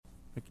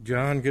Thank you,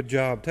 John. Good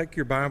job. Take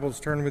your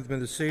Bibles, turn with me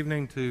this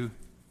evening to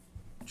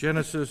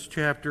Genesis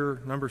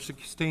chapter number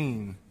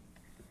 16.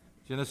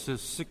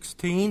 Genesis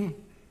 16.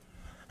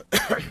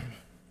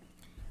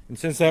 And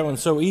since that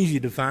one's so easy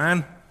to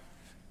find,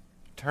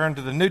 turn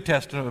to the New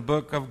Testament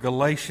book of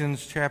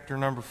Galatians chapter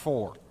number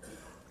 4.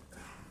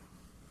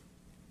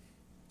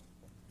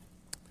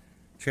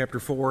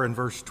 Chapter 4 and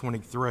verse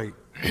 23.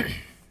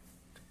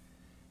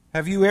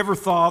 Have you ever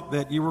thought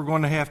that you were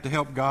going to have to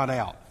help God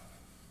out?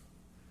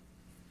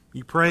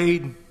 You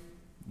prayed,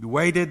 you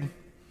waited,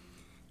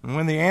 and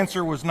when the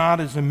answer was not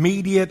as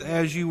immediate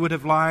as you would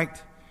have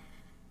liked,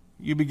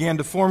 you began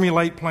to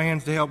formulate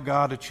plans to help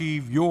God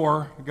achieve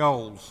your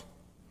goals.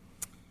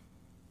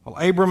 Well,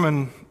 Abram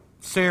and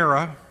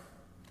Sarah,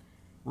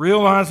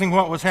 realizing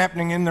what was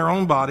happening in their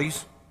own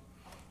bodies,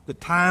 that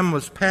time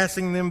was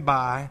passing them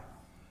by,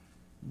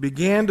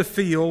 began to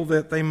feel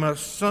that they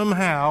must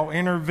somehow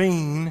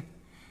intervene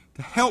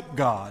to help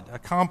God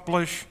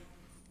accomplish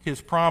his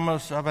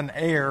promise of an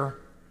heir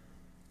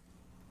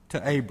to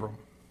Abram.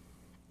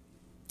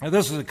 Now,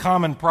 this is a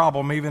common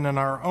problem even in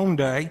our own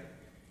day.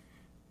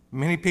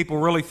 Many people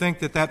really think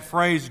that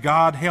phrase,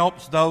 God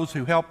helps those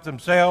who help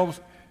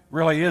themselves,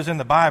 really is in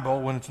the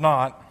Bible when it's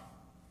not.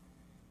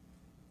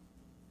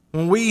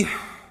 When we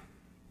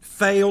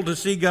fail to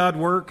see God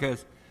work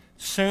as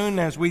soon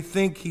as we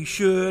think he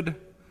should,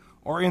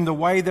 or in the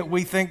way that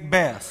we think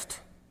best,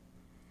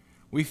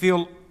 we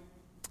feel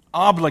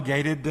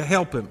obligated to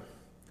help him.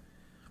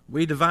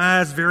 We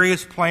devise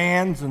various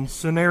plans and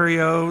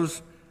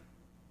scenarios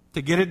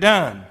to get it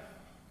done,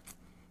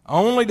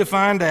 only to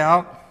find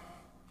out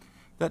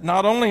that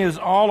not only is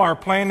all our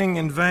planning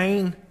in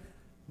vain,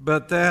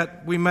 but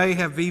that we may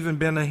have even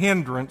been a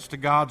hindrance to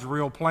God's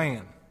real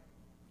plan.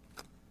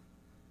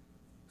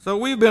 So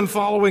we've been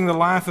following the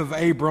life of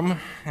Abram,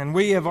 and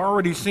we have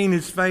already seen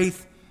his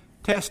faith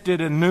tested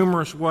in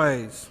numerous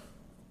ways.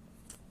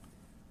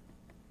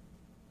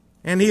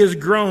 And he has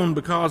grown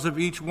because of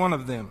each one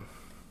of them.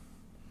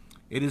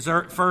 It is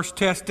first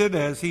tested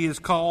as he is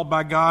called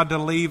by God to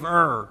leave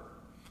Ur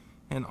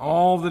and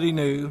all that he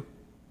knew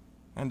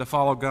and to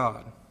follow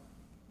God.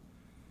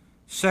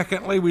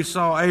 Secondly, we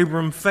saw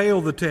Abram fail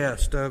the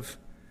test of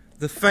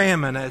the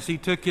famine as he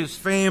took his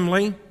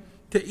family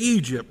to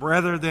Egypt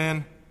rather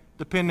than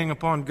depending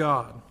upon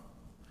God.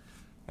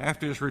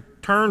 After his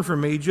return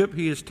from Egypt,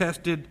 he is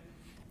tested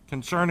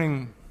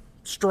concerning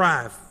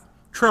strife,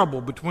 trouble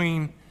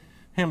between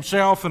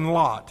himself and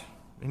Lot.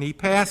 And he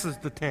passes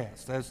the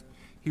test as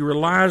he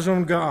relies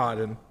on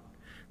God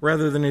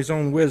rather than his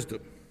own wisdom.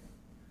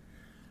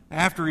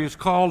 After he is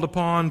called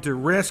upon to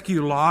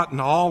rescue Lot and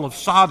all of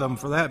Sodom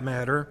for that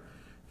matter,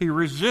 he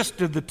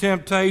resisted the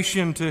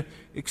temptation to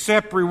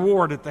accept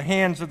reward at the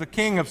hands of the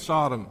king of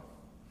Sodom.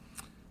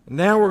 And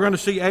now we're going to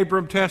see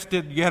Abram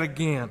tested yet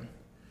again.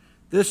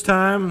 This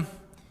time,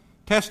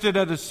 tested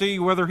to see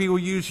whether he will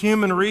use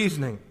human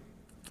reasoning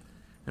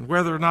and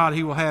whether or not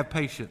he will have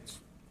patience.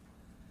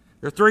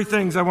 There are three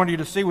things I want you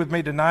to see with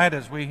me tonight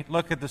as we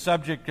look at the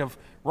subject of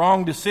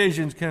wrong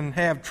decisions can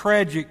have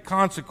tragic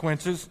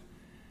consequences.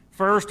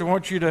 First, I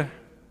want you to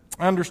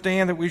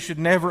understand that we should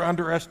never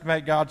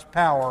underestimate God's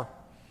power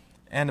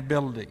and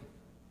ability.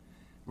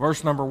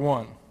 Verse number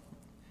 1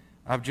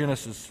 of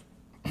Genesis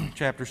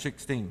chapter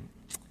 16.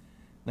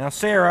 Now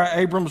Sarah,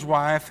 Abram's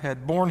wife,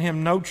 had borne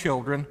him no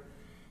children,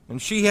 and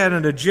she had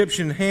an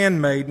Egyptian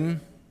handmaid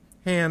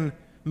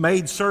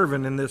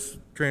servant in this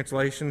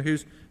translation,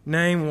 whose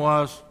name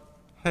was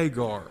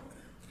Hagar.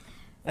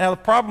 Now the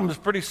problem is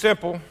pretty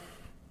simple.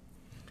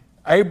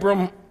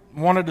 Abram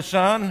wanted a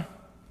son.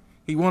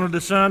 He wanted a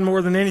son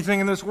more than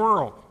anything in this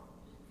world.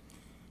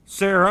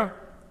 Sarah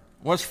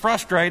was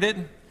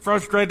frustrated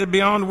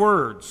beyond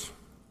words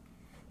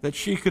that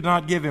she could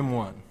not give him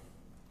one.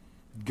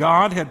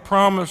 God had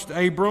promised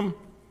Abram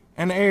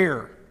an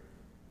heir,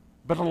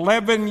 but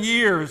 11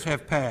 years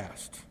have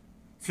passed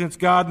since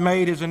God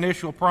made his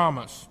initial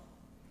promise.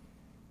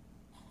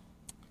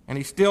 And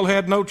he still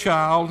had no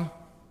child,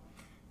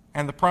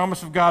 and the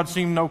promise of God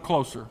seemed no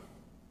closer.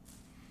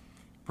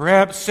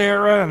 Perhaps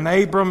Sarah and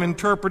Abram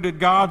interpreted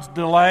God's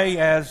delay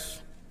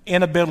as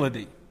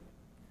inability.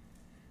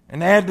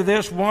 And add to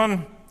this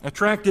one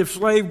attractive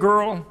slave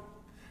girl,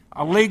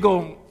 a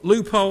legal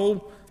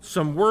loophole,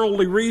 some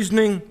worldly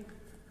reasoning,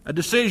 a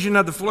decision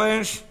of the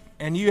flesh,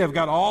 and you have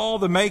got all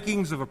the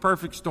makings of a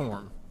perfect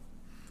storm.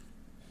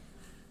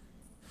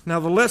 Now,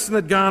 the lesson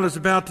that God is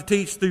about to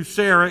teach through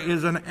Sarah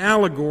is an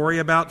allegory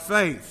about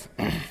faith.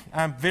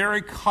 I'm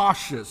very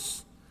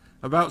cautious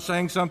about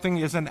saying something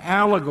is an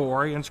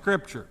allegory in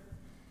Scripture.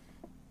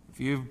 If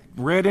you've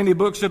read any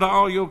books at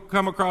all, you'll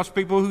come across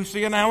people who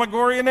see an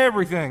allegory in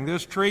everything.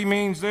 This tree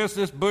means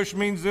this bush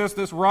means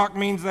this rock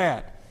means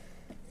that.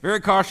 Very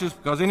cautious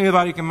because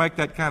anybody can make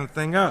that kind of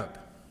thing up.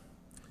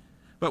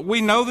 But we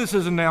know this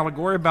is an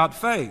allegory about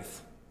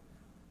faith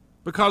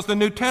because the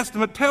New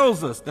Testament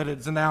tells us that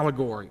it's an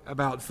allegory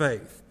about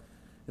faith.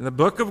 In the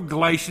book of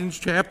Galatians,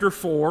 chapter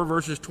 4,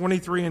 verses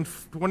 23 and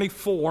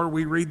 24,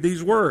 we read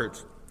these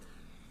words.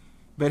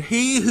 But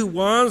he who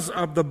was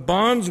of the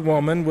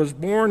bondwoman was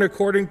born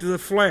according to the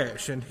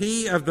flesh, and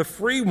he of the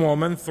free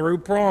woman through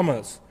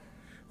promise,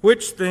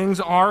 which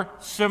things are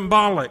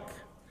symbolic.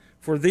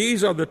 For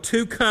these are the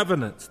two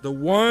covenants, the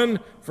one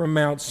from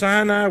Mount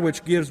Sinai,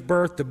 which gives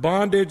birth to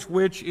bondage,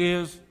 which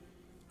is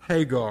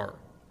Hagar.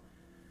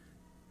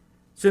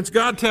 Since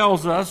God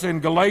tells us in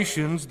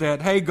Galatians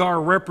that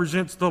Hagar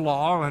represents the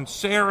law and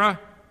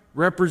Sarah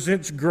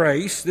represents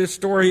grace, this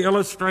story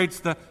illustrates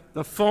the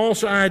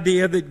false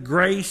idea that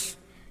grace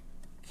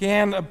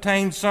can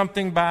obtain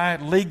something by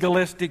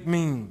legalistic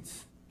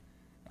means.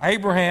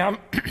 Abraham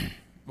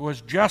was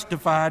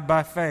justified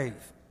by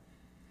faith,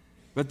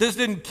 but this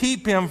didn't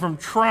keep him from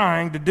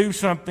trying to do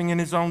something in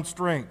his own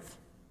strength.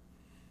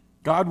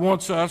 God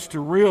wants us to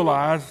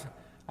realize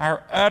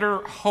our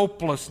utter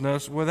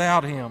hopelessness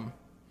without him,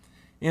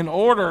 in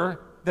order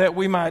that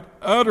we might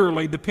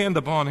utterly depend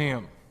upon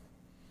him.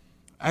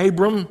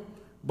 Abram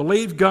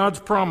believed God's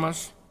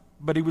promise,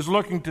 but he was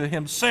looking to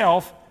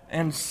himself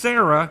and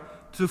Sarah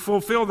to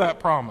fulfill that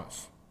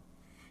promise.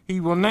 He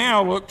will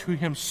now look to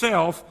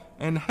himself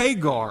and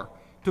Hagar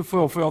to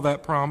fulfill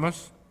that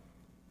promise,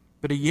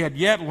 but he had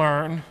yet to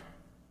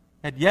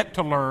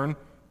learn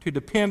to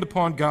depend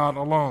upon God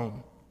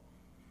alone.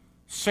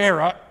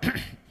 Sarah,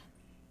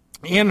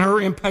 in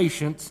her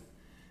impatience,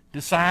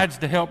 decides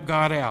to help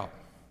God out,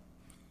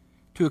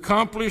 to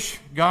accomplish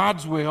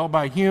God's will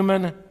by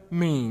human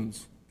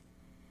means.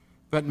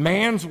 But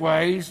man's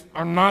ways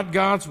are not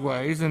God's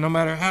ways, and no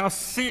matter how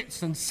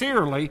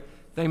sincerely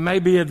they may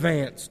be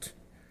advanced,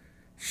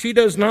 she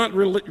does not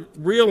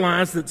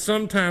realize that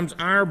sometimes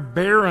our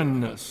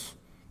barrenness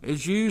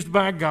is used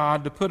by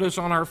God to put us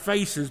on our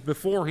faces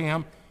before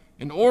him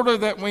in order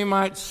that we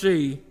might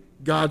see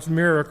God's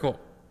miracle.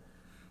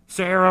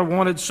 Sarah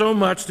wanted so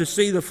much to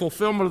see the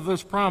fulfillment of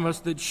this promise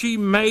that she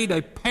made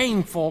a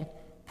painful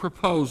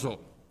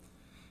proposal.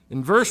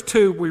 In verse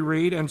 2 we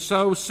read, "And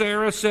so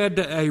Sarah said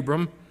to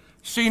Abram,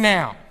 'See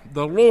now,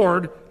 the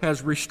Lord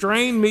has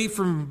restrained me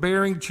from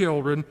bearing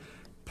children.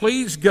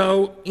 Please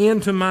go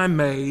into my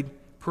maid.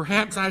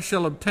 Perhaps I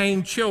shall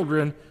obtain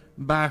children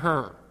by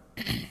her.'"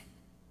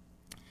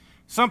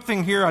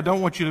 Something here I don't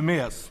want you to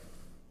miss.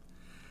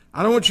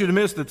 I don't want you to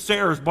miss that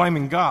Sarah is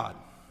blaming God.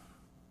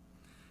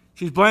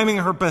 She's blaming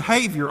her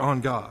behavior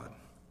on God.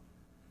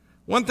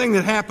 One thing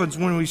that happens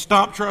when we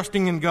stop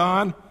trusting in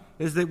God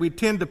is that we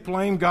tend to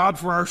blame God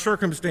for our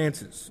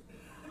circumstances.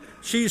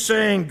 She's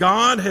saying,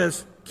 God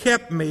has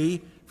kept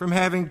me from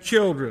having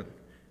children.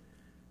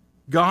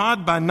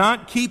 God, by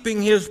not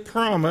keeping his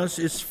promise,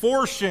 is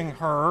forcing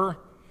her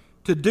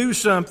to do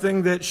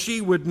something that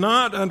she would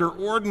not, under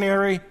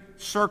ordinary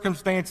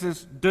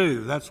circumstances,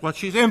 do. That's what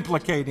she's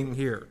implicating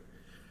here.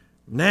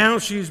 Now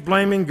she's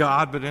blaming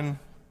God, but in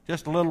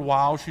just a little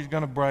while she's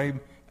going to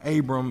blame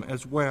Abram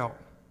as well.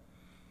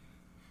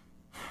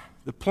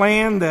 The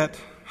plan that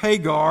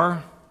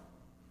Hagar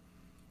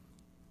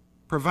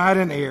provide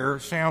an heir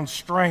sounds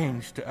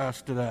strange to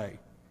us today.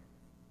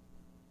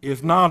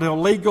 If not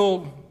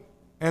illegal,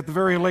 at the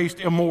very least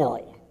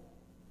immoral.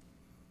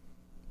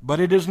 But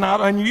it is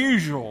not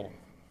unusual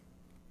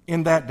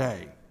in that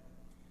day.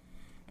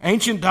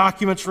 Ancient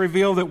documents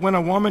reveal that when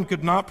a woman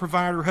could not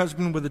provide her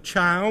husband with a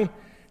child,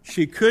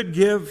 she could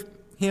give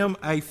him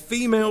a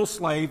female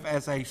slave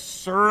as a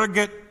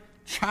surrogate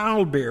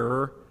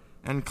childbearer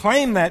and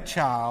claim that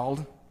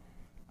child,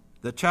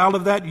 the child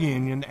of that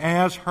union,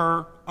 as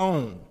her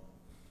own.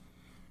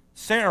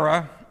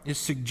 Sarah is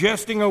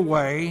suggesting a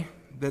way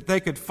that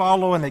they could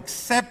follow an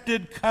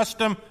accepted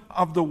custom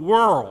of the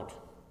world.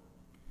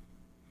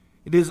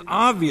 It is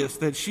obvious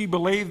that she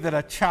believed that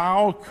a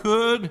child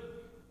could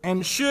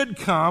and should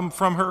come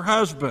from her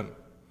husband,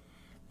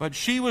 but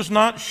she was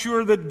not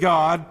sure that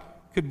God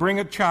could bring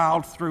a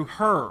child through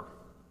her.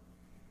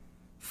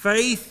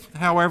 Faith,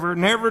 however,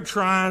 never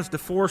tries to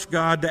force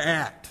God to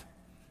act,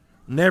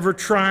 never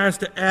tries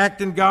to act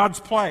in God's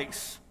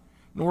place,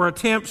 nor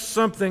attempt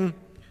something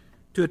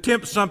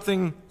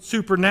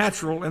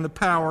supernatural in the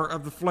power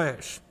of the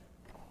flesh.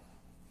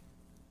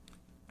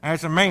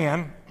 As a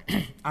man,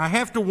 I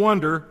have to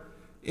wonder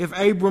if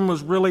Abram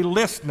was really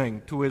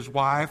listening to his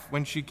wife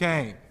when she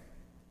came.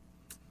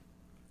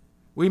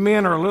 We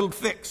men are a little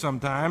thick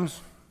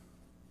sometimes.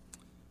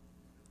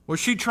 Was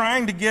she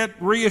trying to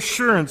get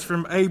reassurance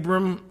from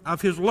Abram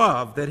of his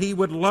love, that he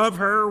would love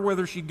her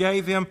whether she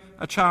gave him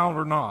a child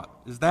or not?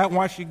 Is that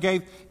why she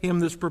gave him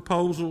this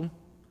proposal?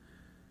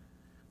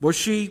 Was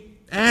she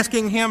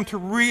asking him to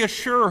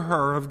reassure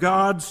her of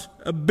God's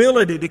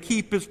ability to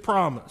keep his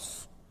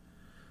promise?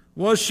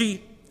 Was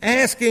she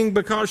asking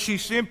because she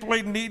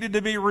simply needed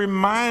to be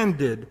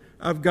reminded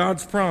of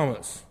God's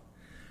promise?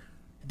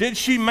 Did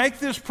she make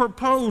this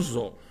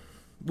proposal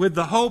with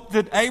the hope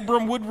that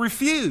Abram would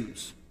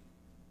refuse?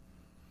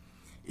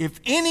 If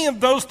any of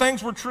those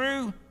things were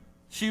true,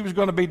 she was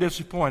going to be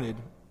disappointed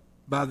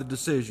by the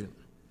decision.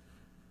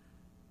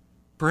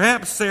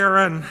 Perhaps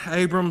Sarah and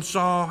Abram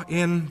saw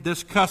in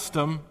this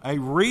custom a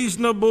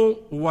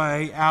reasonable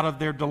way out of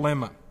their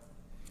dilemma.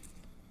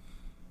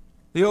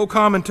 The old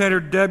commentator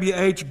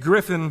W.H.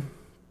 Griffin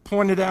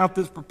pointed out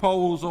this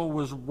proposal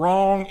was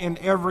wrong in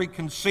every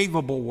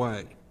conceivable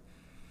way.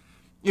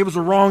 It was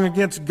a wrong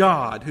against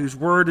God, whose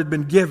word had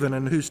been given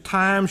and whose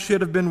time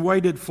should have been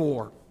waited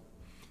for.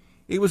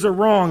 It was a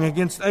wrong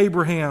against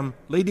Abraham,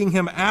 leading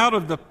him out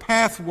of the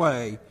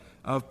pathway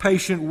of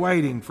patient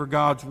waiting for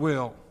God's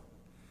will.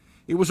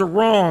 It was a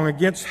wrong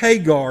against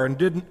Hagar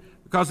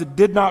because it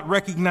did not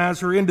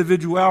recognize her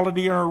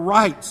individuality and her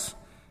rights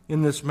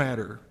in this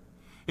matter.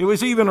 It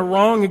was even a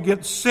wrong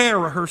against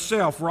Sarah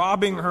herself,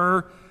 robbing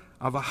her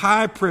of a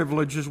high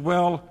privilege as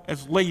well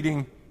as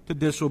leading to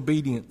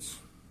disobedience.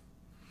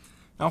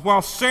 Now,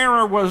 while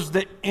Sarah was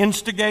the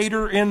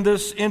instigator in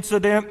this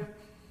incident,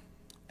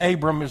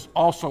 Abram is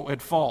also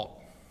at fault.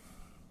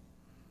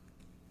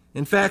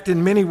 In fact,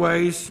 in many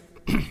ways,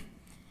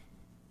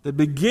 the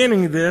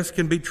beginning of this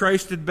can be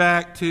traced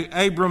back to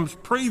Abram's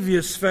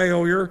previous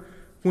failure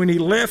when he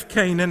left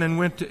Canaan and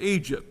went to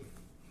Egypt.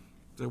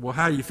 So, well,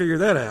 how do you figure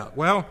that out?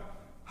 Well,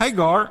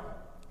 Hagar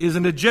is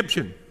an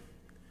Egyptian,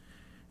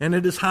 and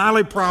it is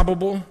highly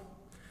probable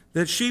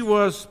that she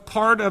was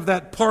part of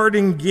that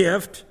parting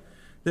gift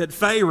that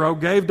Pharaoh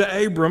gave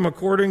to Abram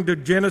according to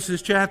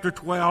Genesis chapter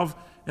 12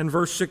 and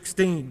verse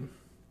 16.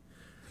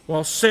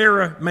 While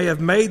Sarah may have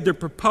made the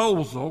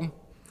proposal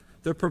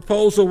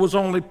was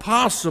only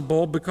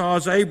possible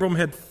because Abram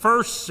had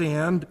first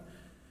sinned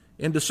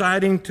in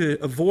deciding to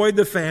avoid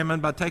the famine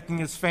by taking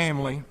his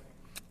family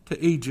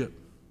to Egypt.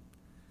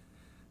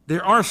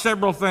 There are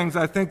several things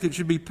I think that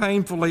should be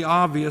painfully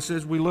obvious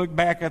as we look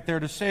back at their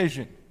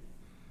decision.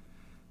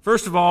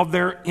 First of all,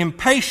 their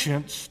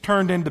impatience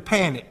turned into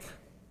panic.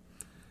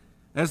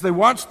 As they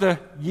watched the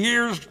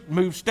years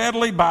move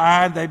steadily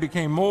by, they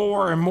became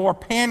more and more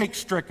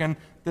panic-stricken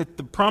that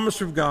the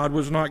promise of God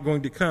was not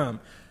going to come.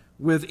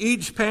 With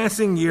each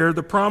passing year,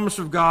 the promise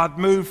of God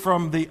moved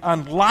from the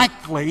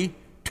unlikely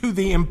to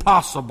the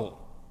impossible.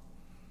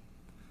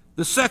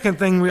 The second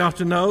thing we ought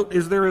to note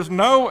is there is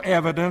no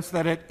evidence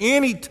that at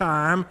any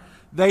time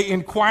they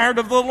inquired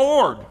of the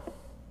Lord.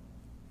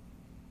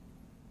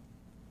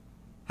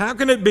 How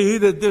can it be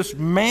that this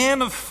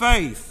man of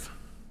faith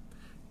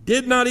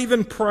did not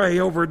even pray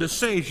over a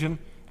decision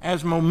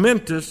as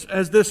momentous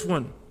as this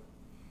one?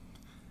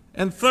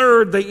 And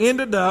third, they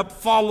ended up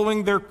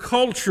following their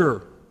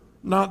culture,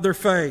 not their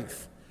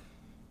faith.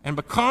 And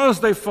because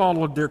they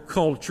followed their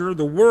culture,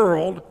 the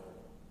world,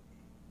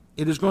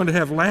 it is going to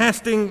have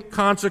lasting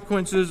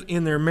consequences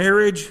in their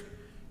marriage,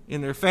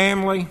 in their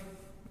family,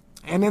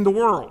 and in the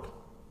world.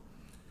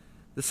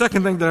 The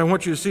second thing that I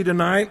want you to see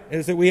tonight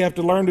is that we have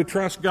to learn to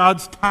trust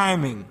God's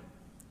timing.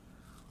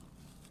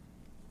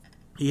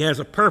 He has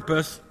a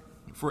purpose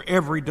for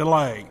every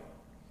delay.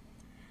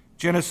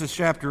 Genesis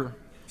chapter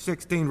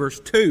 16, verse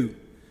 2.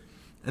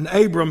 And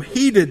Abram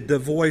heeded the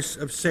voice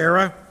of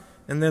Sarah,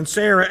 and then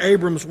Sarah,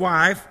 Abram's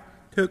wife,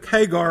 took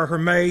Hagar, her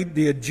maid,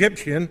 the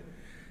Egyptian,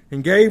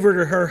 and gave her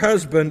to her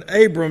husband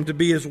Abram to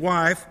be his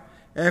wife,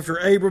 after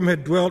Abram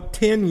had dwelt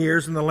 10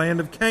 years in the land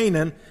of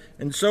Canaan.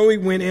 And so he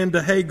went in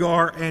to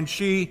Hagar, and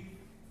she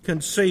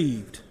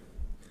conceived.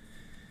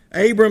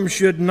 Abram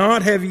should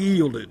not have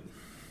yielded.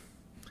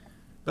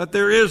 But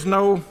there is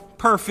no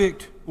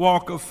perfect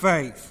walk of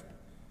faith.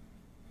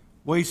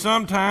 We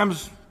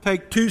sometimes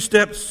take 2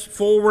 steps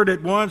forward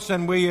at once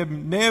and we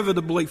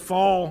inevitably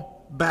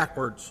fall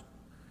backwards.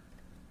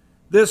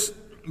 This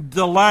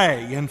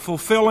delay in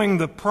fulfilling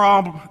the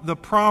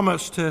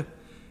promise to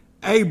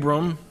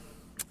Abram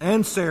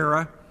and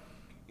Sarah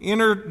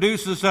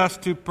introduces us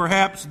to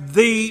perhaps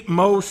the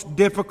most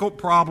difficult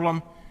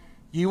problem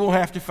you will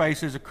have to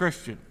face as a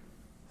Christian.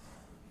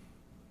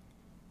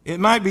 It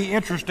might be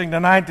interesting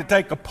tonight to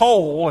take a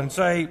poll and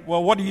say,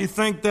 well, what do you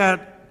think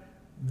that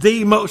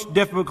the most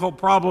difficult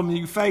problem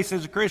you face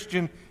as a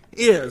Christian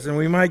is? And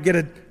we might get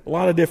a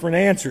lot of different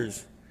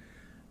answers.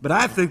 But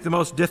I think the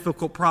most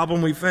difficult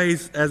problem we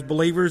face as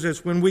believers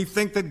is when we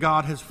think that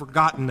God has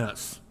forgotten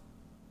us.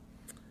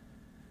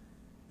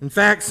 In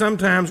fact,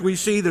 sometimes we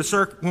see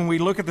when we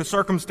look at the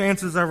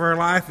circumstances of our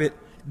life, it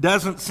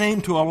doesn't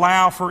seem to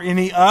allow for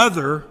any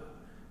other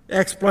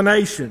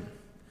explanation.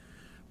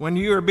 When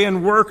you are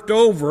being worked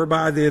over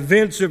by the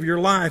events of your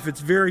life, it's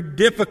very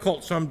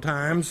difficult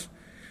sometimes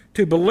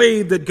to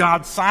believe that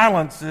God's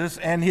silences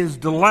and His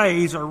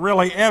delays are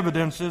really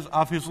evidences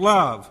of His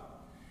love.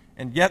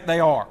 And yet they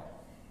are.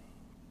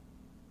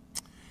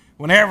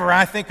 Whenever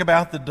I think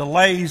about the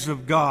delays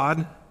of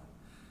God,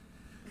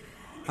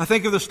 I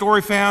think of the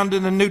story found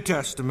in the New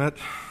Testament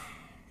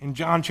in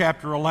John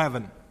chapter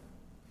 11.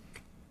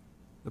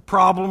 The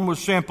problem was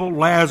simple.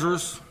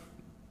 Lazarus,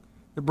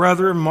 the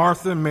brother of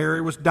Martha and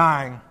Mary, was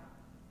dying.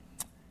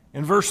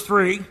 In verse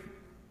 3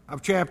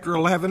 of chapter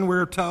 11,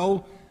 we're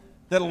told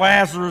that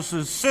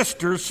Lazarus'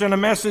 sisters sent a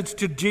message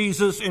to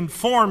Jesus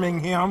informing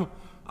him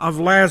of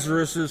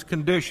Lazarus'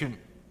 condition.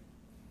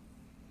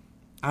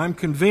 I'm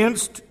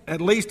convinced, at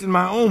least in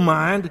my own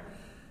mind,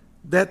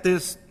 that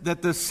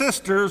the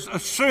sisters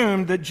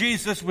assumed that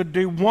Jesus would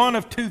do one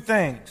of 2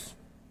 things.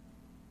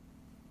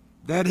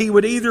 That he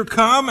would either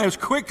come as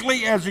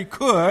quickly as he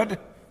could,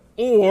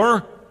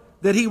 or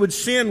that he would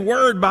send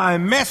word by a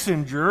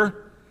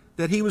messenger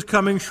that he was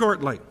coming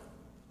shortly.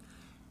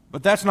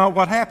 But that's not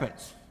what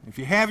happens. If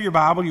you have your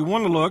Bible, you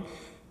want to look,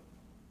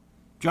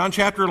 John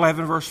chapter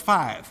 11, verse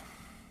 5.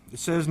 It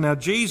says, "Now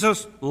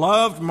Jesus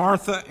loved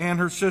Martha and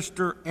her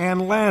sister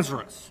and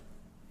Lazarus.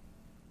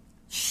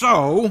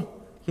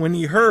 So, when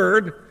he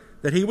heard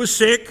that he was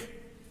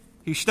sick,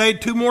 he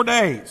stayed 2 more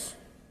days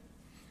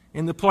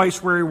in the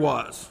place where he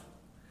was.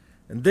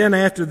 And then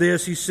after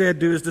this, he said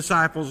to his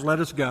disciples,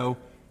 'Let us go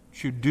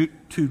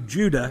to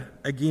Judah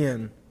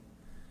again.'"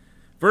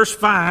 Verse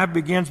 5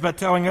 begins by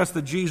telling us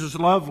that Jesus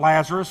loved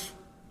Lazarus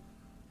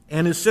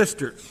and his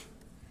sisters.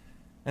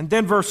 And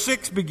then verse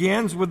 6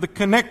 begins with the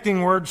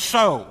connecting word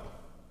 "so."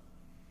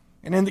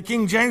 And in the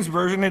King James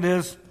Version, it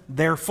is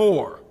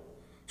 "therefore."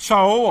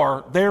 So,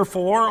 or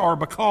therefore, or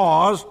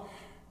because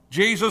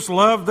Jesus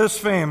loved this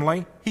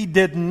family, he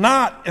did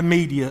not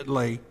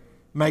immediately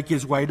make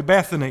his way to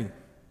Bethany.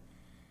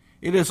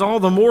 It is all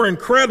the more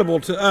incredible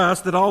to us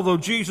that although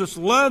Jesus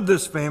loved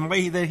this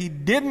family, that he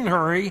didn't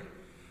hurry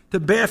to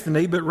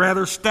Bethany, but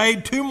rather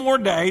stayed 2 more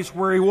days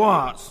where he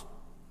was.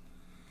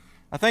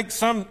 I think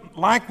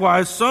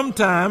likewise,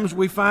 sometimes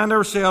we find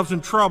ourselves in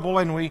trouble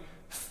and we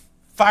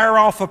fire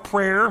off a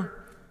prayer,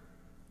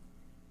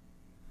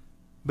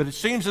 but it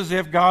seems as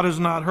if God has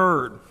not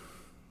heard.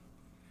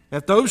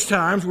 At those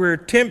times, we're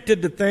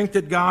tempted to think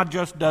that God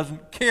just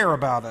doesn't care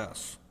about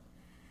us.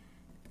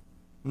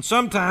 And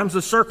sometimes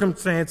the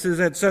circumstances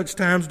at such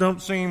times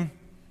don't seem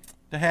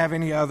to have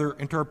any other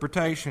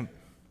interpretation.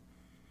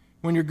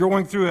 When you're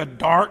going through a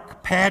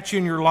dark patch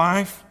in your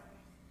life,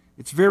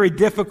 it's very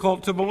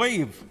difficult to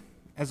believe,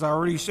 as I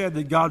already said,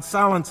 that God's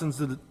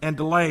silences and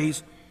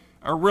delays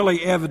are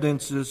really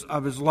evidences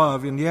of his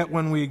love. And yet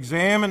when we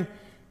examine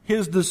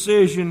his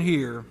decision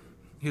here,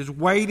 his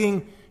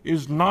waiting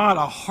is not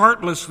a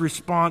heartless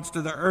response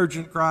to the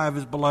urgent cry of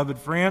his beloved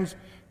friends.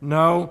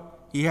 No,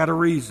 he had a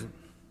reason.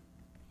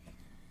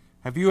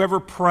 Have you ever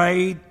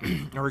prayed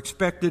or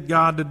expected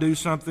God to do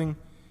something,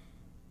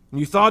 and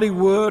you thought he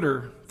would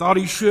or thought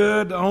he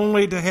should,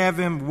 only to have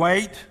him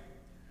wait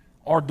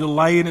or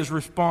delay in his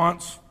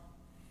response?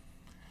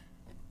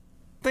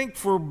 Think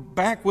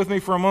back with me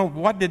for a moment.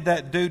 What did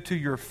that do to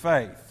your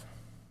faith?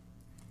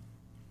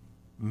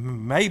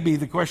 Maybe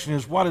the question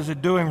is, what is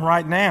it doing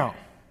right now?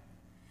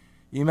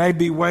 You may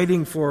be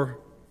waiting for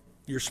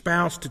your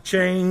spouse to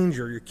change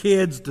or your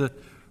kids to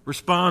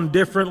respond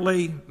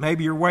differently.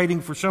 Maybe you're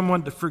waiting for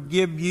someone to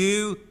forgive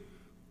you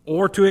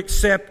or to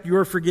accept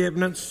your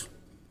forgiveness.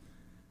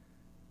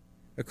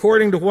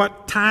 According to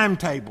what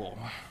timetable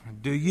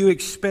do you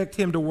expect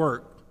him to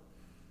work?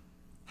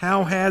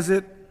 How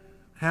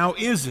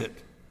is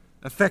it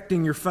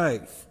affecting your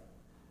faith?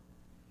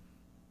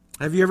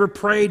 Have you ever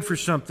prayed for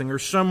something or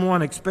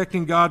someone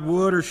expecting God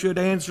would or should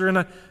answer in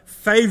a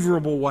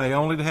favorable way,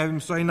 only to have him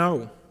say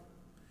no?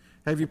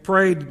 Have you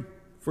prayed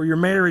for your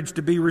marriage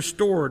to be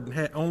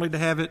restored, only to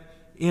have it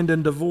end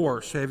in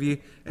divorce? Have you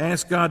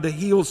asked God to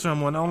heal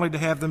someone, only to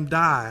have them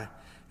die?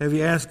 Have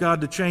you asked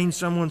God to change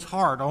someone's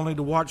heart, only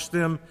to watch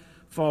them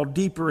fall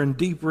deeper and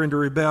deeper into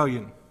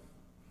rebellion?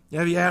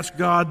 Have you asked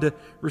God to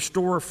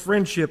restore a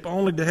friendship,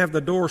 only to have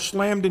the door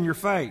slammed in your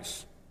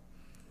face?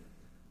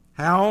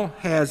 How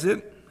is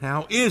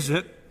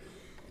it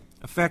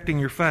affecting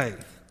your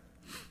faith?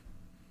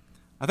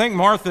 I think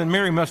Martha and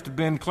Mary must have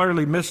been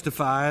clearly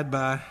mystified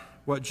by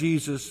what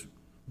Jesus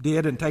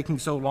did in taking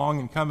so long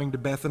in coming to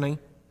Bethany.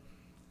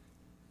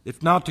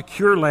 If not to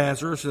cure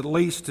Lazarus, at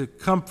least to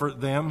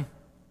comfort them.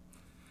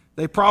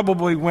 They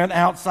probably went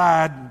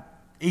outside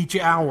each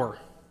hour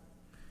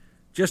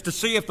just to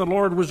see if the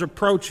Lord was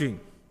approaching.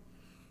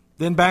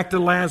 Then back to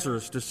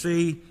Lazarus to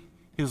see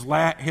his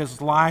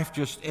life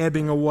just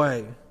ebbing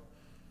away.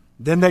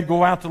 Then they'd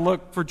go out to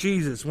look for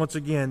Jesus. Once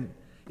again,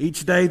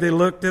 each day they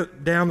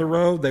looked down the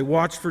road, they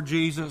watched for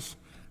Jesus.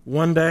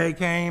 One day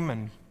came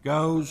and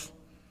goes,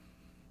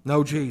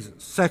 no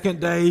Jesus. Second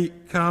day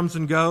comes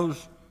and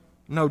goes,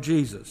 no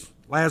Jesus.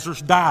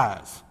 Lazarus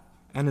dies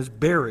and is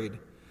buried,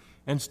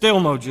 and still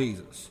no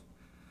Jesus.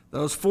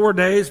 Those 4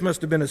 days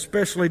must have been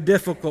especially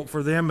difficult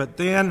for them, but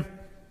then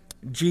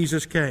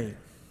Jesus came.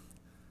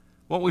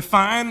 What we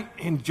find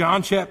in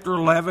John chapter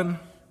 11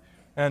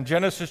 and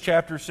Genesis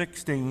chapter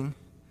 16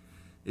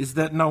 is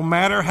that no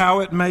matter how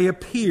it may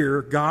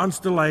appear, God's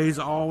delays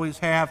always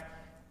have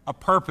a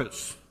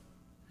purpose.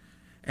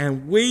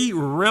 And we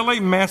really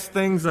mess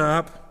things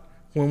up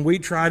when we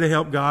try to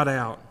help God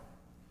out.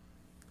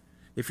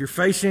 If you're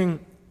facing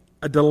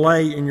a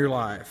delay in your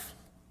life,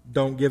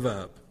 don't give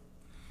up.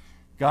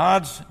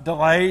 God's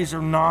delays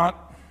are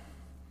not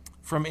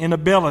from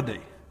inability,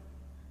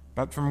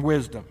 but from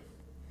wisdom.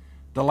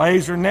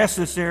 Delays are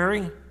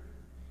necessary,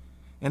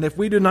 and if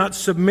we do not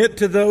submit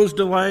to those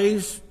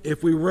delays,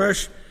 if we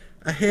rush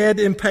ahead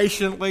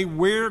impatiently,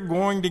 we're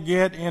going to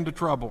get into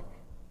trouble.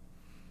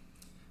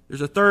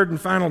 There's a third and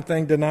final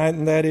thing tonight,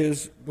 and that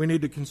is we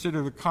need to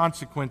consider the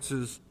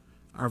consequences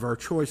of our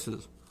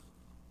choices.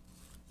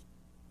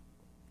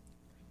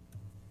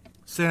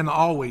 Sin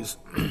always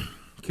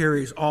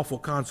carries awful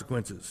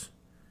consequences.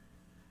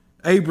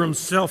 Abram's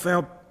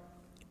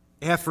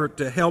self-effort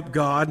to help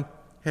God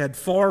had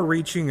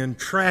far-reaching and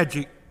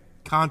tragic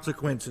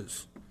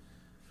consequences.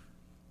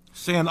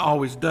 Sin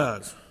always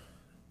does.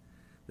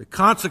 The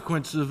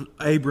consequences of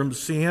Abram's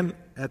sin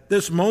at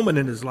this moment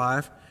in his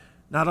life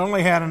not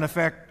only had an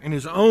effect in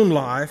his own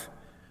life,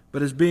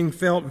 but is being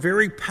felt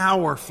very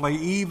powerfully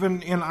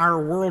even in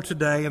our world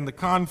today in the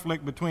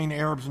conflict between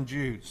Arabs and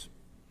Jews.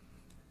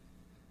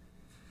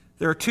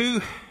 There are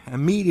two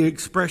immediate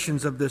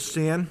expressions of this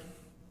sin.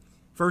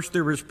 First,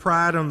 there is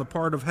pride on the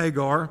part of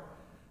Hagar,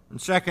 and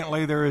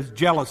secondly, there is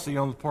jealousy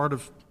on the part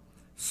of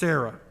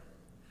Sarah.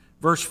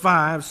 Verse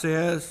 5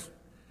 says,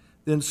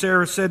 "Then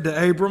Sarah said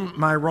to Abram,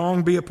 'My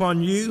wrong be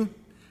upon you.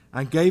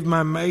 I gave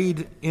my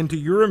maid into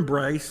your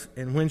embrace,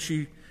 and when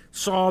she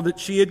saw that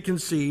she had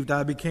conceived,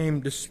 I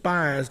became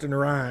despised in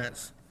her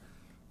eyes.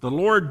 The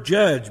Lord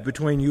judged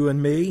between you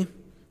and me.'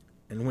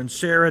 And when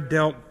Sarah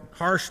dealt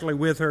harshly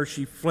with her,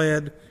 she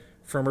fled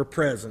from her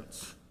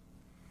presence."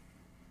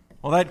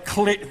 Well, that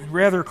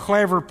rather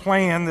clever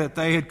plan that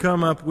they had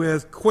come up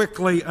with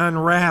quickly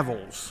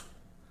unravels.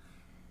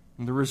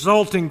 And the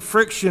resulting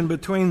friction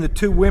between the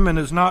two women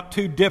is not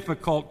too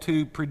difficult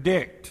to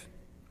predict.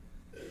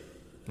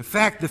 In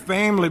fact, the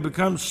family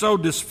becomes so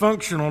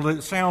dysfunctional that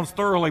it sounds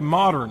thoroughly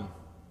modern.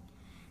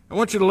 I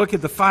want you to look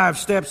at the 5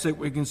 steps that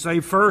we can say.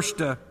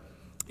 First,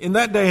 in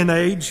that day and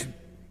age,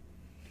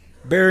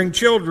 bearing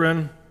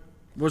children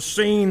was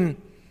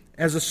seen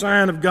as a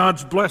sign of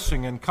God's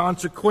blessing, and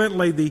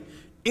consequently the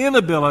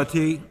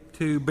inability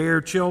to bear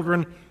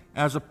children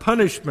as a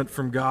punishment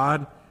from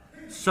God.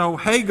 So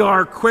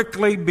Hagar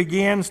quickly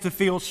begins to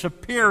feel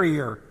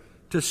superior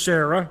to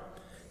Sarah,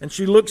 and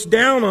she looks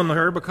down on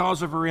her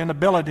because of her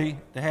inability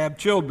to have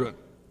children.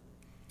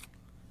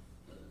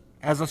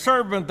 As a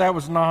servant, that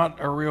was not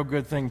a real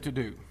good thing to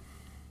do.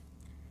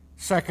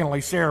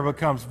 Secondly, Sarah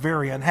becomes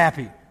very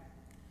unhappy.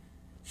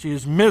 She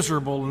is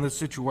miserable in this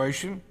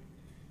situation.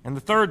 And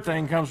the third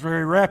thing comes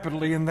very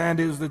rapidly, and that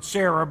is that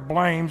Sarah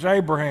blames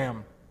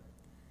Abraham.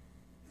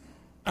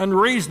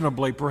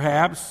 Unreasonably,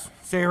 perhaps,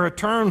 Sarah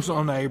turns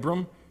on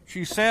Abram.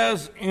 She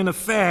says, in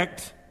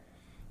effect,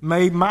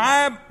 "May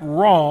my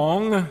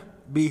wrong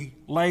be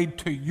laid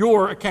to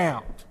your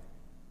account."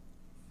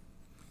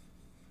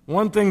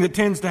 One thing that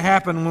tends to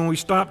happen when we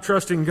stop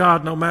trusting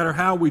God, no matter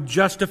how we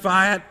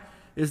justify it,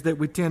 is that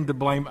we tend to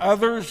blame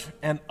others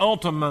and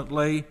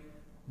ultimately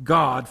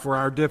God for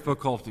our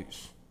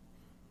difficulties.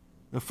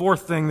 The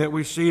fourth thing that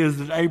we see is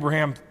that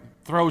Abraham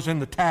throws in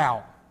the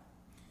towel.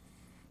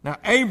 Now,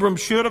 Abram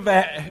should have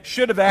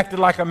acted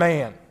like a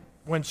man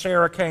when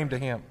Sarah came to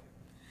him.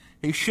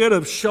 He should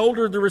have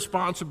shouldered the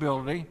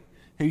responsibility.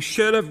 He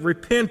should have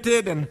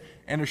repented and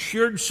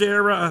assured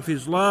Sarah of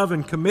his love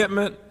and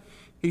commitment.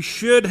 He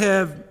should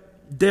have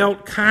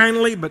dealt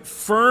kindly but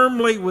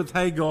firmly with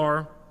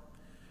Hagar,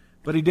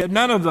 but he did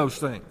none of those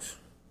things.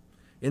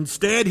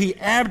 Instead, he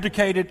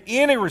abdicated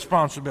any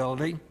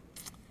responsibility.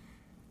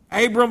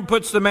 Abram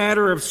puts the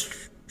matter of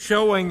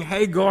showing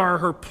Hagar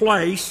her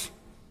place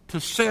to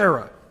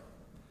Sarah.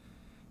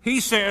 He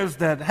says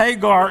that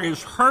Hagar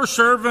is her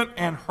servant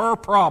and her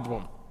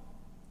problem.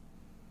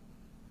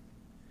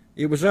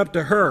 It was up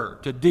to her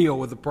to deal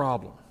with the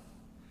problem.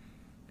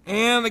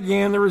 And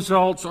again, the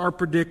results are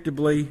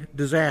predictably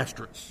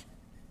disastrous.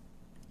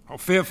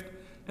 Fifth,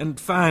 and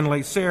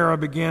finally, Sarah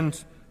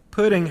begins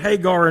putting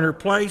Hagar in her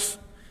place,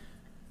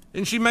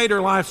 and she made her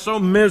life so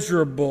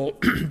miserable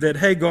that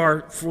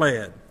Hagar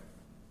fled.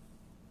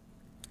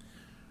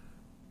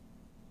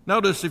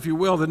 Notice, if you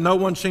will, that no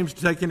one seems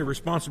to take any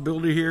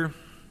responsibility here.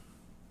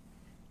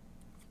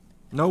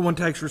 No one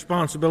takes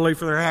responsibility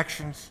for their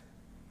actions.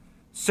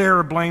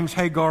 Sarah blames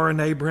Hagar and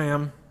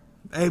Abraham.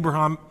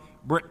 Abraham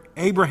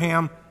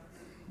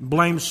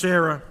blames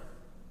Sarah.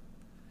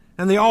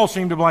 And they all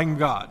seem to blame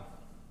God.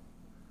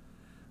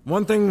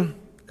 One thing,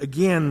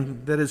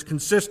 again, that is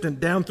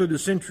consistent down through the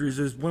centuries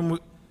is when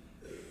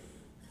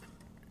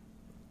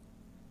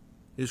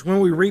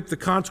we reap the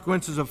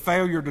consequences of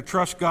failure to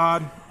trust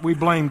God, we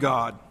blame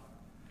God.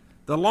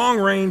 The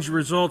long-range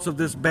results of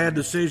this bad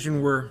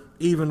decision were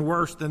even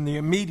worse than the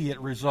immediate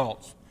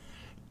results.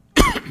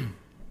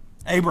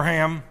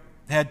 Abraham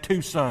had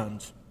 2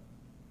 sons,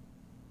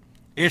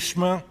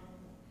 Ishmael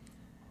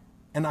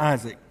and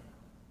Isaac.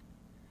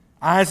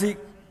 Isaac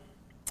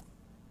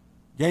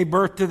gave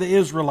birth to the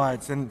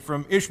Israelites, and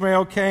from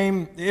Ishmael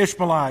came the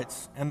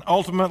Ishmaelites, and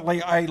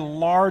ultimately a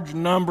large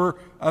number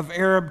of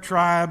Arab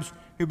tribes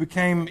who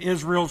became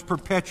Israel's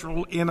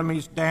perpetual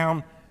enemies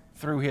down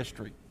through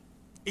history,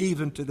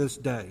 even to this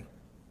day.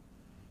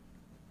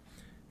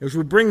 As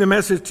we bring the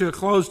message to a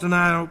close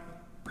tonight,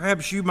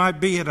 perhaps you might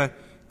be at a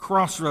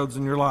crossroads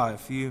in your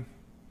life. You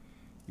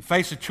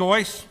face a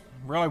choice.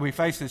 Really, we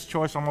face this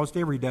choice almost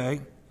every day.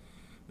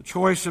 The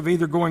choice of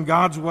either going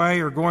God's way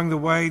or going the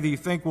way that you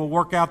think will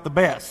work out the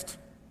best.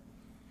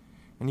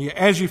 And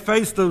as you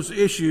face those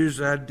issues,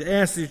 I'd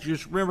ask that you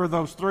just remember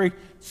those 3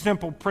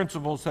 simple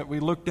principles that we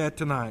looked at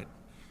tonight.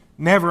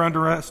 Never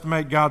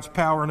underestimate God's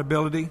power and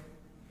ability.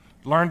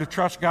 Learn to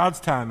trust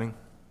God's timing.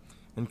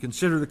 And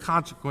consider the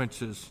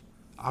consequences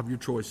of your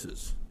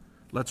choices.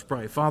 Let's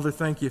pray. Father,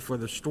 thank you for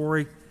the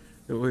story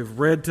that we've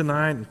read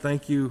tonight, and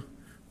thank you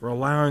for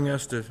allowing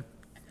us to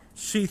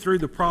see through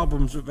the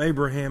problems of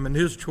Abraham and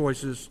his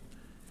choices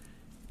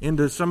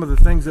into some of the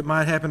things that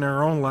might happen in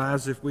our own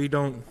lives if we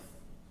don't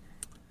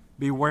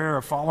beware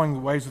of following the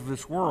ways of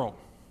this world,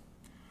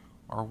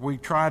 or we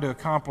try to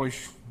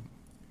accomplish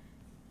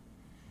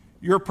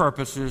your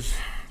purposes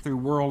through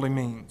worldly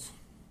means.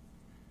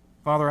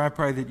 Father, I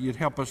pray that you'd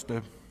help us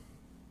to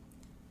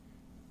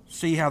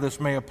see how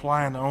this may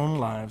apply in our own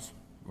lives.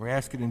 We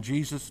ask it in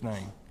Jesus'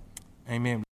 name. Amen.